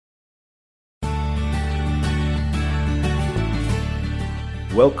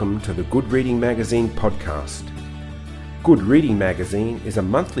Welcome to the Good Reading Magazine podcast. Good Reading Magazine is a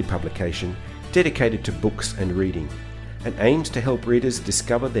monthly publication dedicated to books and reading and aims to help readers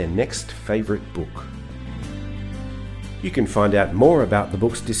discover their next favourite book. You can find out more about the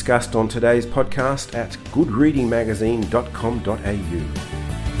books discussed on today's podcast at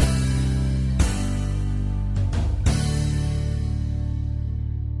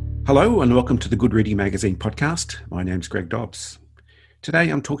goodreadingmagazine.com.au. Hello and welcome to the Good Reading Magazine podcast. My name's Greg Dobbs. Today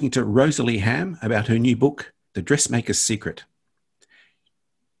I'm talking to Rosalie Ham about her new book, The Dressmaker's Secret.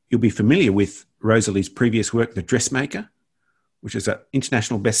 You'll be familiar with Rosalie's previous work, The Dressmaker, which is an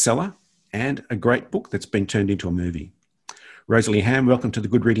international bestseller and a great book that's been turned into a movie. Rosalie Ham, welcome to the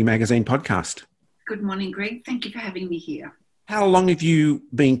Good Reading Magazine podcast. Good morning, Greg. Thank you for having me here. How long have you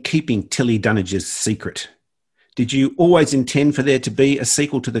been keeping Tilly Dunnage's secret? Did you always intend for there to be a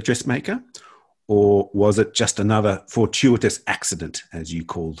sequel to The Dressmaker? Or was it just another fortuitous accident, as you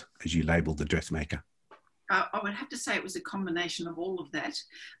labelled The Dressmaker? I would have to say it was a combination of all of that.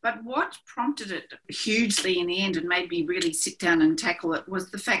 But what prompted it hugely in the end and made me really sit down and tackle it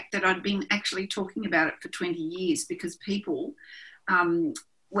was the fact that I'd been actually talking about it for 20 years because people,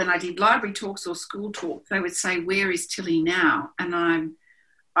 when I did library talks or school talks, they would say, "Where is Tilly now?" And I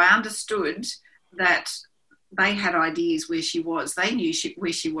understood that they had ideas where she was. They knew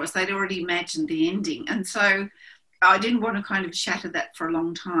where she was. They'd already imagined the ending. And so I didn't want to kind of shatter that for a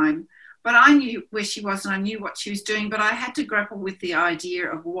long time. But I knew where she was and I knew what she was doing, but I had to grapple with the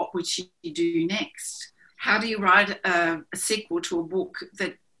idea of what would she do next? How do you write a sequel to a book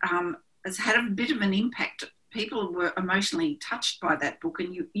that has had a bit of an impact? People were emotionally touched by that book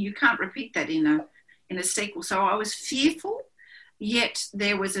and you can't repeat that in a sequel. So I was fearful, yet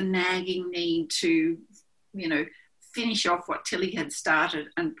there was a nagging need to finish off what Tilly had started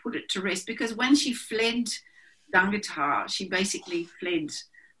and put it to rest. Because when she fled Dungatar, she basically fled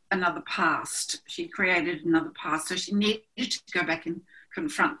another past. She created another past. So she needed to go back and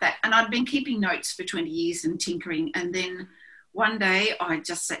confront that. And I'd been keeping notes for 20 years and tinkering. And then one day I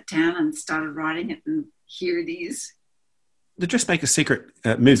just sat down and started writing it, and here it is. The Dressmaker's Secret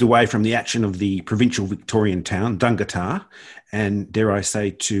moves away from the action of the provincial Victorian town, Dungatar, and, dare I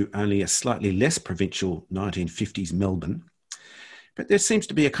say, to only a slightly less provincial 1950s Melbourne. But there seems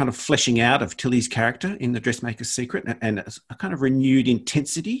to be a kind of fleshing out of Tilly's character in The Dressmaker's Secret and a kind of renewed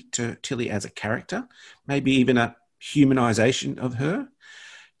intensity to Tilly as a character, maybe even a humanisation of her.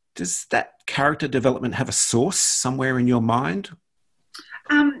 Does that character development have a source somewhere in your mind?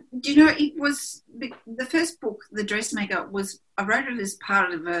 It was the first book, The Dressmaker, I wrote it as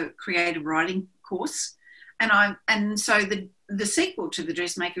part of a creative writing course, and so the sequel to The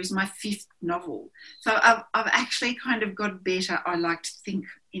Dressmaker is my fifth novel. So I've actually kind of got better, I like to think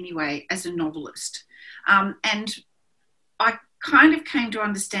anyway, as a novelist, and I kind of came to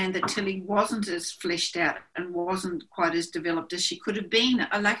understand that Tilly wasn't as fleshed out and wasn't quite as developed as she could have been.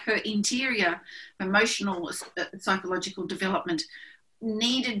 Like her interior, emotional, psychological development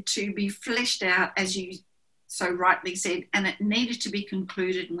needed to be fleshed out, as you so rightly said, and it needed to be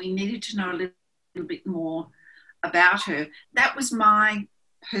concluded, and we needed to know a little bit more about her. That was my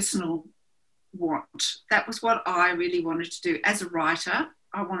personal want. That was what I really wanted to do. As a writer,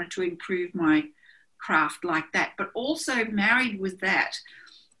 I wanted to improve my craft like that, but also married with that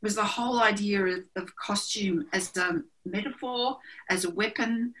was the whole idea of costume as a metaphor, as a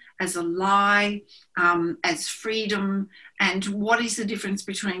weapon, as a lie, as freedom, and what is the difference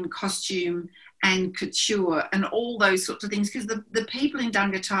between costume and couture and all those sorts of things, because the people in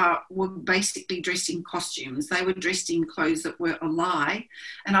Dungatar were basically dressed in costumes. They were dressed in clothes that were a lie,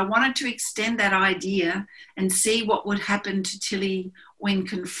 and I wanted to extend that idea and see what would happen to Tilly when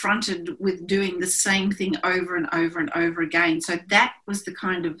confronted with doing the same thing over and over and over again. So that was the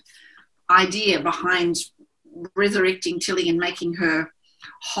kind of idea behind resurrecting Tilly and making her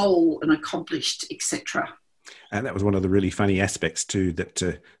whole and accomplished, etc. And that was one of the really funny aspects too, that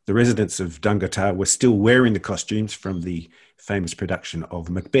the residents of Dungatar were still wearing the costumes from the famous production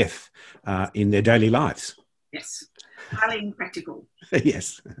of Macbeth in their daily lives. Yes, highly impractical.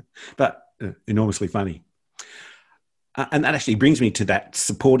 Yes, but enormously funny. And that actually brings me to that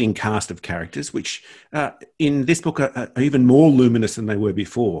supporting cast of characters, which in this book are even more luminous than they were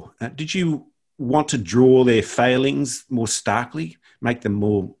before. Did you want to draw their failings more starkly, make them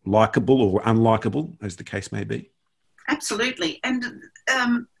more likeable or unlikable, as the case may be? Absolutely. And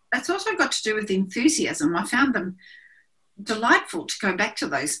it's also got to do with enthusiasm. I found them delightful to go back to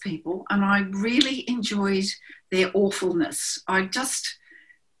those people, and I really enjoyed their awfulness. I just...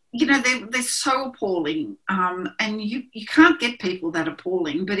 they're so appalling, and you can't get people that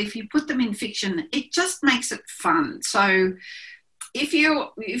appalling, but if you put them in fiction, it just makes it fun. So if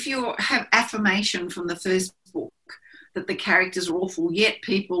you have affirmation from the first book that the characters are awful, yet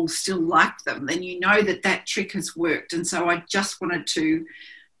people still like them, then you know that that trick has worked. And so I just wanted to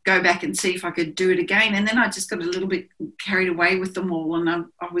go back and see if I could do it again. And then I just got a little bit carried away with them all, and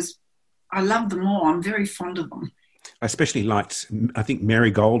I love them all. I'm very fond of them. I especially liked, I think,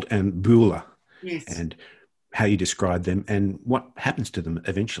 Marigold and Beulah. Yes. And how you describe them and what happens to them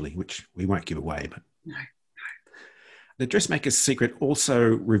eventually, which we won't give away. But No. The Dressmaker's Secret also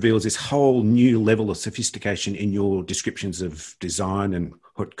reveals this whole new level of sophistication in your descriptions of design and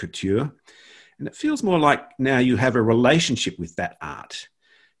haute couture. And it feels more like now you have a relationship with that art.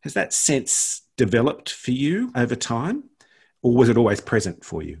 Has that sense developed for you over time, or was it always present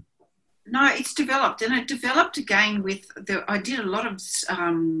for you? No, it's developed, and it developed again with I did a lot of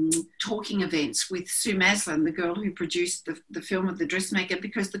talking events with Sue Maslin, the girl who produced the film of The Dressmaker,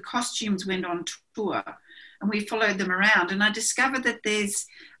 because the costumes went on tour and we followed them around. And I discovered that there's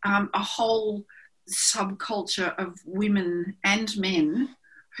a whole subculture of women and men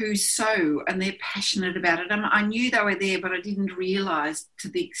who sew, and they're passionate about it. I knew they were there, but I didn't realise to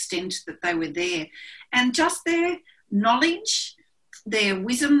the extent that they were there. And just their knowledge, their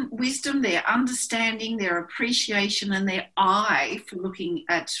wisdom, their understanding, their appreciation, and their eye for looking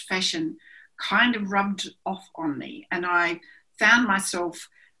at fashion kind of rubbed off on me. And I found myself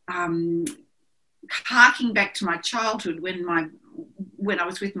harking back to my childhood when I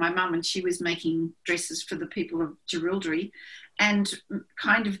was with my mum and she was making dresses for the people of Jerilderie, and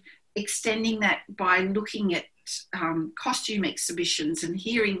kind of extending that by looking at costume exhibitions and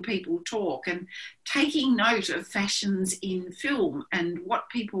hearing people talk and taking note of fashions in film and what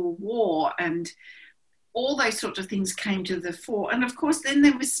people wore, and all those sorts of things came to the fore. And of course then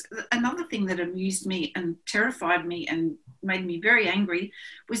there was another thing that amused me and terrified me and made me very angry,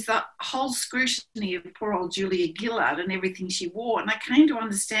 was the whole scrutiny of poor old Julia Gillard and everything she wore. And I came to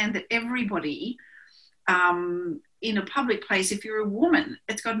understand that everybody in a public place, if you're a woman,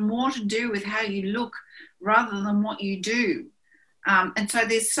 it's got more to do with how you look rather than what you do. And so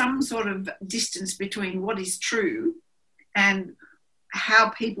there's some sort of distance between what is true and how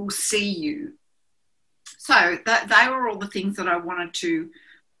people see you. So they were all the things that I wanted to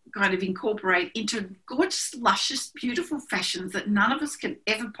kind of incorporate into gorgeous, luscious, beautiful fashions that none of us can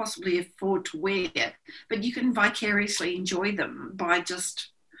ever possibly afford to wear, but you can vicariously enjoy them by just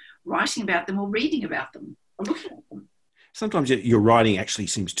writing about them or reading about them or looking at them. Sometimes your writing actually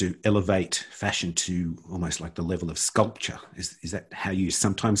seems to elevate fashion to almost like the level of sculpture. Is that how you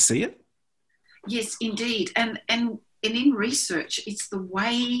sometimes see it? Yes, indeed. And in research, it's the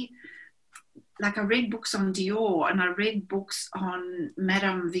way, like I read books on Dior and I read books on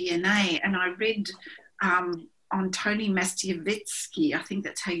Madame Vianney, and I read on Tony Mastiavetsky, I think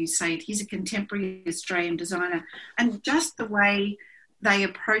that's how you say it. He's a contemporary Australian designer. And just the way they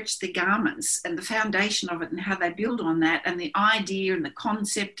approach the garments and the foundation of it and how they build on that, and the idea and the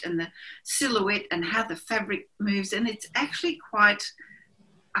concept and the silhouette and how the fabric moves. And it's actually quite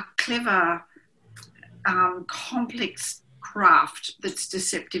a clever, complex craft that's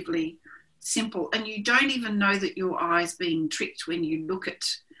deceptively simple. And you don't even know that your eye's being tricked when you look at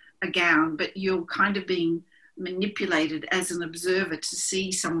a gown, but you're kind of being manipulated as an observer to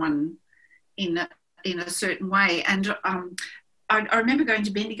see someone in a certain way. And I remember going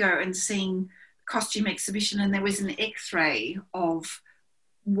to Bendigo and seeing a costume exhibition, and there was an x-ray of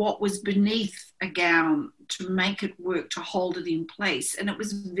what was beneath a gown to make it work, to hold it in place. And it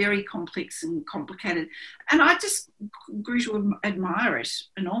was very complex and complicated. And I just grew to admire it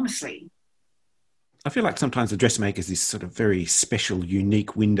enormously. I feel like sometimes the Dressmaker is this sort of very special,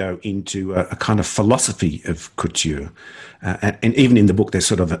 unique window into a kind of philosophy of couture. And even in the book, there's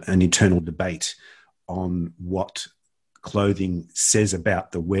sort of an internal debate on what clothing says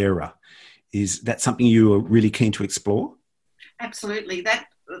about the wearer. Is that something you are really keen to explore? Absolutely.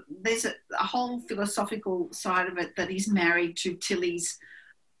 There's a whole philosophical side of it that is married to Tilly's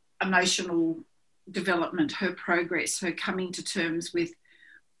emotional development, her progress, her coming to terms with,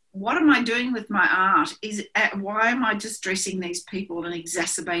 what am I doing with my art? Why am I just dressing these people and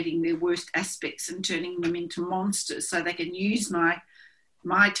exacerbating their worst aspects and turning them into monsters so they can use my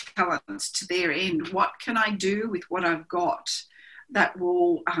talents to their end? What can I do with what I've got that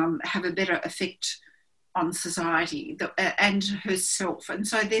will have a better effect on society and herself? And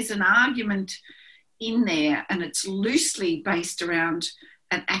so there's an argument in there, and it's loosely based around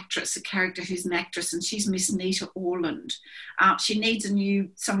an actress, a character who's an actress, and she's Miss Nita Orland. She needs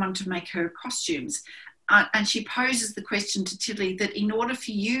someone to make her costumes. And she poses the question to Tilly that in order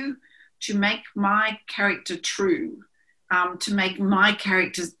for you to make my character true, to make my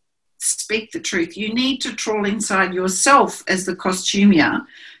character speak the truth. You need to trawl inside yourself as the costumier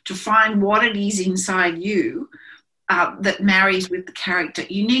to find what it is inside you that marries with the character.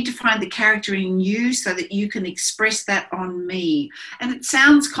 You need to find the character in you so that you can express that on me. And it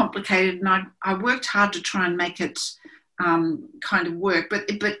sounds complicated, and I worked hard to try and make it kind of work. But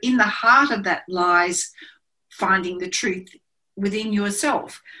in the heart of that lies finding the truth within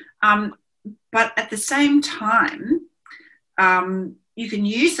yourself. But at the same time, you can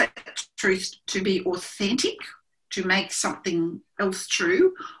use that truth to be authentic, to make something else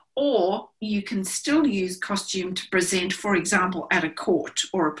true, or you can still use costume to present, for example, at a court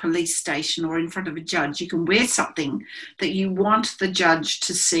or a police station or in front of a judge. You can wear something that you want the judge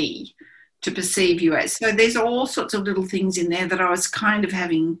to see, to perceive you as. So there's all sorts of little things in there that I was kind of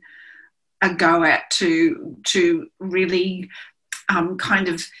having a go at to really kind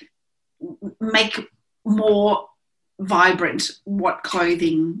of make more vibrant what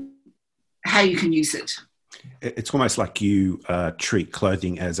clothing, how you can use it. It's almost like you treat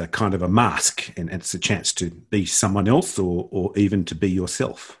clothing as a kind of a mask, and it's a chance to be someone else or even to be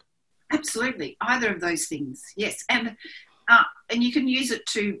yourself. Absolutely. Either of those things, yes. And you can use it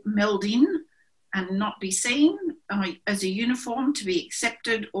to meld in and not be seen as a uniform to be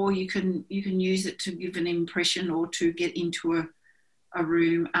accepted, or you can use it to give an impression or to get into a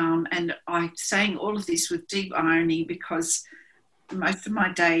room. And I'm saying all of this with deep irony because most of my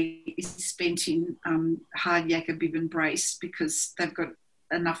day is spent in hard yakka bib and brace because they've got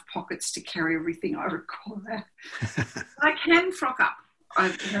enough pockets to carry everything I require. I can frock up.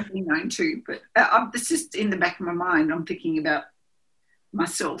 I've never been known to, but it's just in the back of my mind. I'm thinking about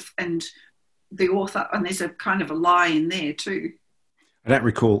myself and the author, and there's a kind of a lie in there too. I don't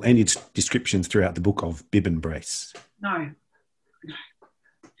recall any descriptions throughout the book of bib and brace. No.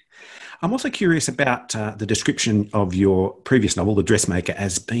 I'm also curious about the description of your previous novel, The Dressmaker,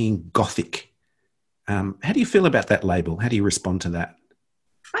 as being gothic. How do you feel about that label? How do you respond to that?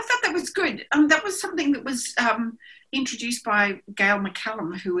 I thought that was good. That was something that was introduced by Gail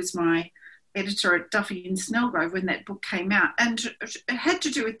McCallum, who was my editor at Duffy and Snellgrove when that book came out. And it had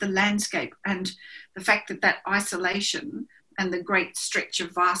to do with the landscape and the fact that isolation and the great stretch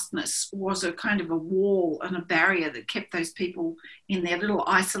of vastness was a kind of a wall and a barrier that kept those people in their little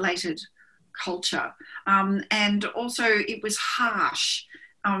isolated culture. And also it was harsh.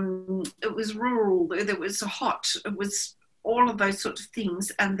 It was rural. It was hot. It was all of those sorts of things.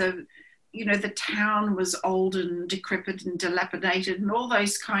 And the town was old and decrepit and dilapidated, and all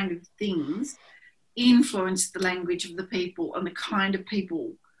those kind of things influenced the language of the people and the kind of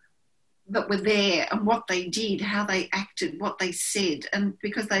people that were there and what they did, how they acted, what they said, and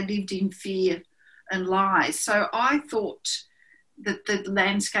because they lived in fear and lies. So I thought that the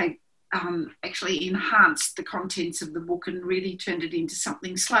landscape actually enhanced the contents of the book and really turned it into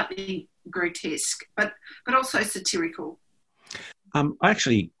something slightly grotesque, but also satirical. I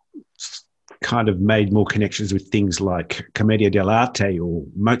actually kind of made more connections with things like Commedia dell'arte or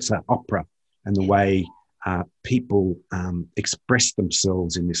Mozart opera and the way people express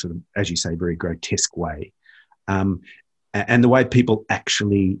themselves in this sort of, as you say, very grotesque way. And the way people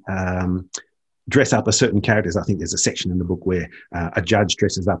actually dress up as certain characters. I think there's a section in the book where a judge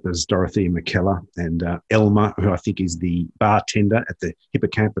dresses up as Dorothea McKellar, and Elma, who I think is the bartender at the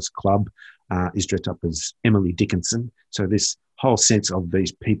Hippocampus Club, is dressed up as Emily Dickinson. So this whole sense of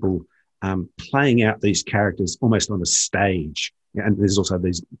these people playing out these characters almost on a stage. And there's also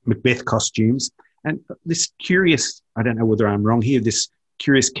these Macbeth costumes. And this curious, I don't know whether I'm wrong here, this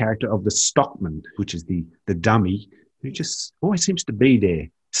curious character of the stockman, which is the dummy, who just always seems to be there,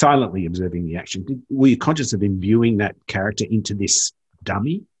 silently observing the action. Were you conscious of imbuing that character into this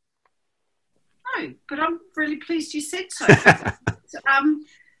dummy? No, but I'm really pleased you said so.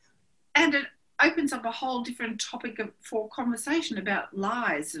 And it opens up a whole different topic for conversation about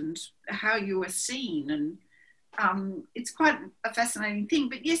lies and how you are seen. And it's quite a fascinating thing.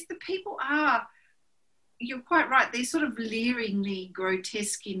 But yes, the people are, you're quite right, they're sort of leeringly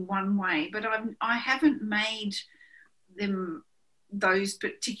grotesque in one way, but I haven't made them those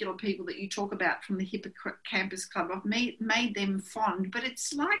particular people that you talk about from the Hippocampus Club. I've made them fond, but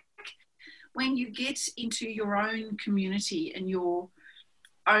it's like when you get into your own community and your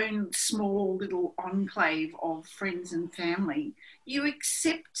own small little enclave of friends and family, you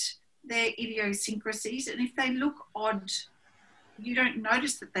accept their idiosyncrasies, and if they look odd, you don't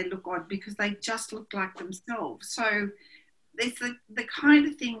notice that they look odd because they just look like themselves. So there's the kind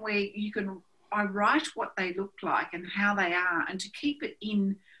of thing where I write what they look like and how they are, and to keep it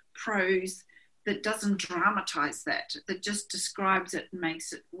in prose that doesn't dramatise that just describes it and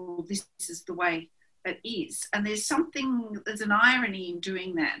makes it, well, this is the way it is. And there's an irony in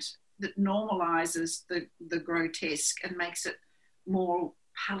doing that that normalises the grotesque and makes it more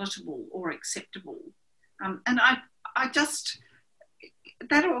palatable or acceptable. And I just,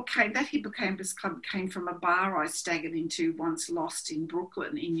 that Hippocampus Club came from a bar I staggered into once lost in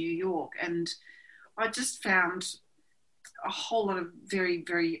Brooklyn in New York, and I just found a whole lot of very,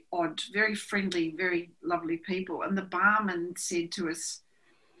 very odd, very friendly, very lovely people. And the barman said to us,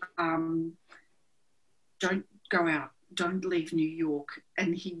 don't go out, don't leave New York.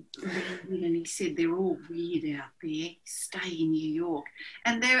 And he said, they're all weird out there, stay in New York.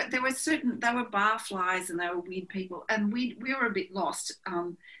 And there were barflies and they were weird people, and we were a bit lost.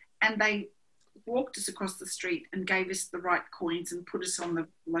 And they walked us across the street and gave us the right coins and put us on the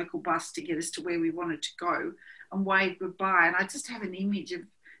local bus to get us to where we wanted to go, and waved goodbye. And I just have an image of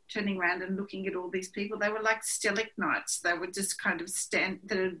turning around and looking at all these people. They were like stalagmites. They were just kind of that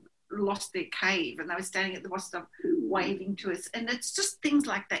had lost their cave, and they were standing at the bus stop waving to us. And it's just things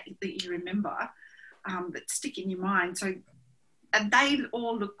like that that you remember, that stick in your mind. So, and they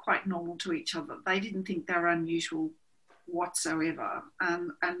all looked quite normal to each other. They didn't think they were unusual whatsoever.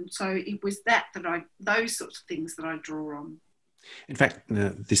 And so it was those sorts of things that I draw on. In fact,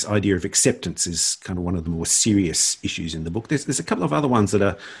 this idea of acceptance is kind of one of the more serious issues in the book. There's a couple of other ones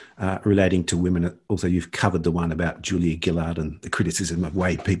that are relating to women. Also, you've covered the one about Julia Gillard and the criticism of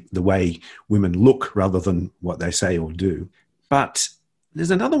the way women look rather than what they say or do. But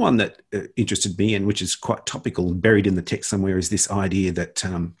there's another one that interested me, and which is quite topical and buried in the text somewhere, is this idea that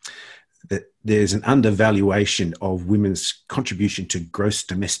that there's an undervaluation of women's contribution to gross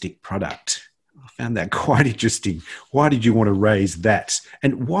domestic product. I found that quite interesting. Why did you want to raise that?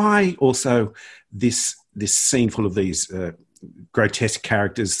 And why also this scene full of these grotesque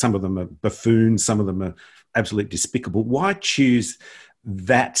characters? Some of them are buffoons, some of them are absolutely despicable. Why choose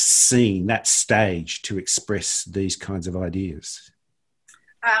that scene, that stage, to express these kinds of ideas?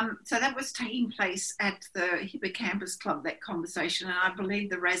 So that was taking place at the Hippocampus Club, that conversation, and I believe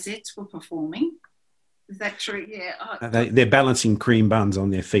the Rosettes were performing. Is that true? Yeah. They're balancing cream buns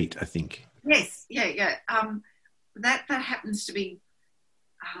on their feet, I think. Yes, yeah. That happens to be,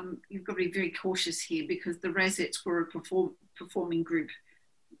 you've got to be very cautious here, because the Rosettes were a performing group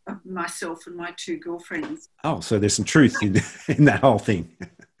of myself and my two girlfriends. Oh, so there's some truth in that whole thing.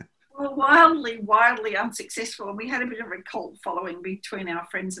 Well, wildly unsuccessful, and we had a bit of a cult following between our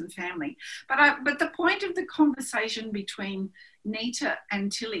friends and family. But the point of the conversation between Nita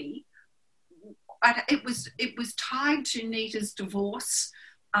and Tilly, it was tied to Nita's divorce.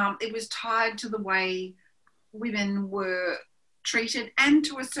 It was tied to the way women were treated, and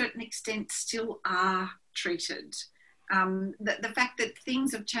to a certain extent still are treated. The fact that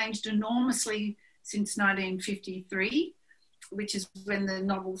things have changed enormously since 1953, which is when the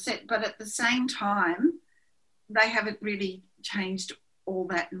novel's set, but at the same time, they haven't really changed all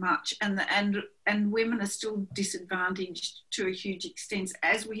that much, and women are still disadvantaged to a huge extent,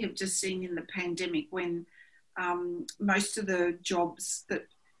 as we have just seen in the pandemic, when most of the jobs that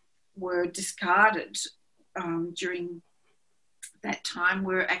were discarded during that time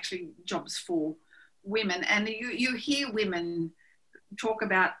were actually jobs for women. And you hear women talk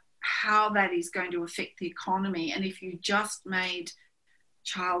about how that is going to affect the economy, and if you just made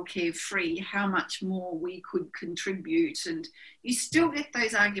childcare free, how much more we could contribute. And you still get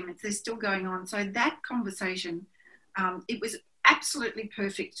those arguments, they're still going on. So that conversation, it was absolutely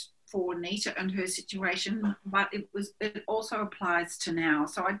perfect for Nita and her situation, but it also applies to now.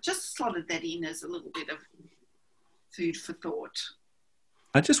 So I just slotted that in as a little bit of food for thought.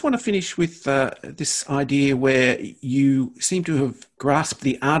 I just want to finish with this idea where you seem to have grasped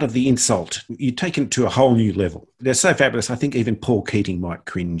the art of the insult. You've taken it to a whole new level. They're so fabulous. I think even Paul Keating might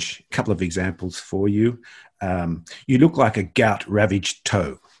cringe. A couple of examples for you. You look like a gout-ravaged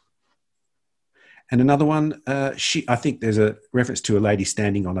toe. And another one, I think there's a reference to a lady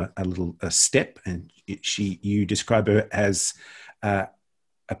standing on a little step, and you describe her as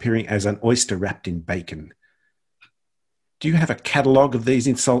appearing as an oyster wrapped in bacon. Do you have a catalogue of these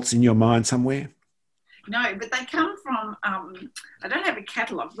insults in your mind somewhere? No, but they come from, I don't have a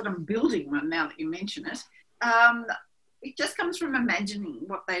catalogue, but I'm building one now that you mention it. It just comes from imagining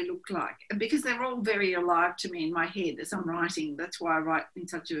what they look like, and because they're all very alive to me in my head as I'm writing. That's why I write in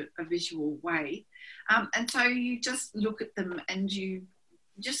such a visual way. And so you just look at them and you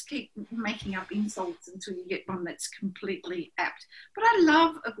just keep making up insults until you get one that's completely apt. But I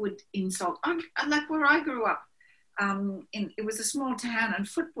love a good insult. I like where I grew up. It was a small town, and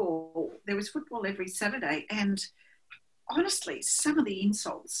there was football every Saturday, and honestly, some of the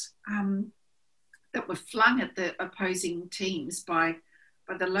insults that were flung at the opposing teams by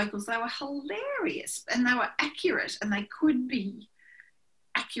the locals, they were hilarious, and they were accurate, and they could be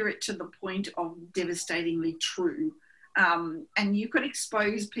accurate to the point of devastatingly true. And you could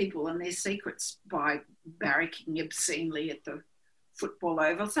expose people and their secrets by barracking obscenely at the football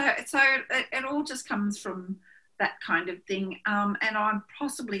oval. So it all just comes from that kind of thing. And I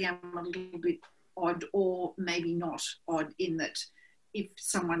possibly am a little bit odd, or maybe not odd, in that if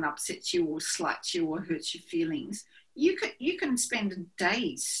someone upsets you or slights you or hurts your feelings, you can spend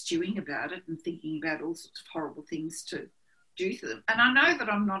days stewing about it and thinking about all sorts of horrible things to do to them. And I know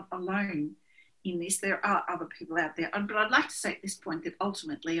that I'm not alone in this. There are other people out there. But I'd like to say at this point that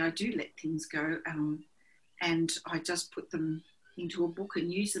ultimately I do let things go, and I just put them into a book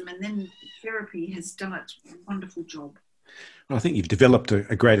and use them. And then therapy has done its wonderful job. Well, I think you've developed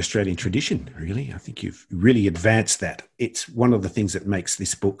a great Australian tradition, really. I think you've really advanced that. It's one of the things that makes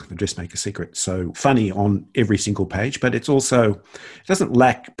this book, The Dressmaker Secret, so funny on every single page, but it doesn't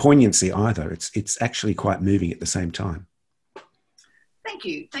lack poignancy either. It's actually quite moving at the same time. Thank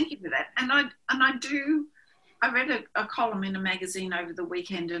you for that. And I read a column in a magazine over the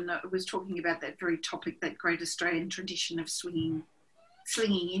weekend, and it was talking about that very topic, that great Australian tradition of slinging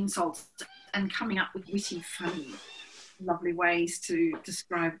insults and coming up with witty, funny, lovely ways to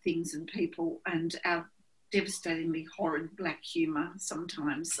describe things and people, and our devastatingly horrid black humour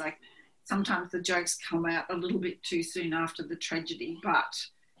sometimes. Like, sometimes the jokes come out a little bit too soon after the tragedy, but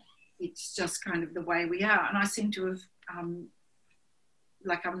it's just kind of the way we are. And I seem to have, I'm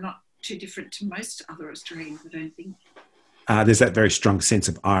not too different to most other Australians, I don't think. There's that very strong sense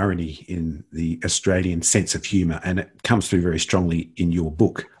of irony in the Australian sense of humour, and it comes through very strongly in your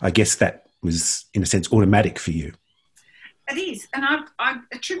book. I guess that was, in a sense, automatic for you. It is, and I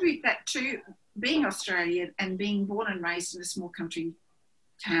attribute that to being Australian and being born and raised in a small country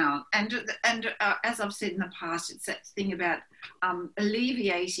town. And as I've said in the past, it's that thing about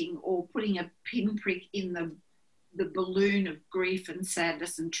alleviating or putting a pinprick in the balloon of grief and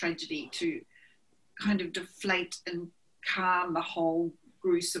sadness and tragedy to kind of deflate and calm the whole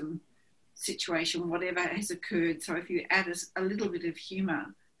gruesome situation, whatever has occurred. So if you add a little bit of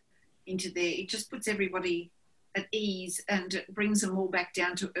humour into there, it just puts everybody at ease and it brings them all back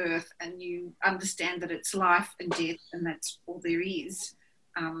down to earth, and you understand that it's life and death and that's all there is.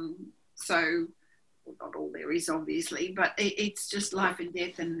 So, well, not all there is, obviously, but it's just life and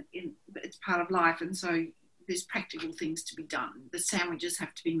death, and it's part of life. And so there's practical things to be done. The sandwiches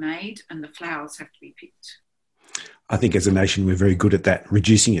have to be made and the flowers have to be picked. I think as a nation, we're very good at that,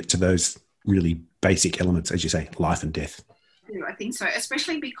 reducing it to those really basic elements, as you say, life and death. I think so,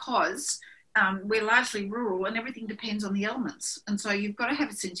 especially because we're largely rural and everything depends on the elements. And so you've got to have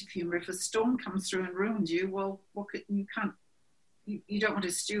a sense of humour. If a storm comes through and ruins you, well, you don't want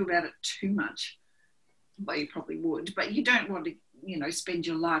to stew about it too much. Well, you probably would, but you don't want to, spend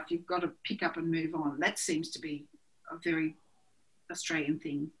your life. You've got to pick up and move on. That seems to be a very Australian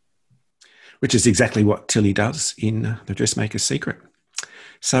thing. Which is exactly what Tilly does in The Dressmaker's Secret.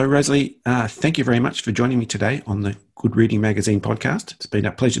 So, Rosalie, thank you very much for joining me today on the Good Reading Magazine podcast. It's been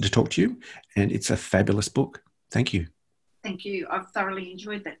a pleasure to talk to you, and it's a fabulous book. Thank you. Thank you. I've thoroughly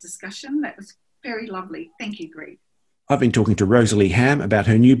enjoyed that discussion. That was very lovely. Thank you, Greg. I've been talking to Rosalie Ham about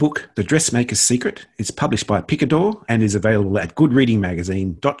her new book, The Dressmaker's Secret. It's published by Picador and is available at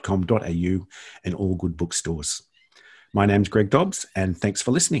goodreadingmagazine.com.au and all good bookstores. My name's Greg Dobbs, and thanks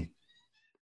for listening.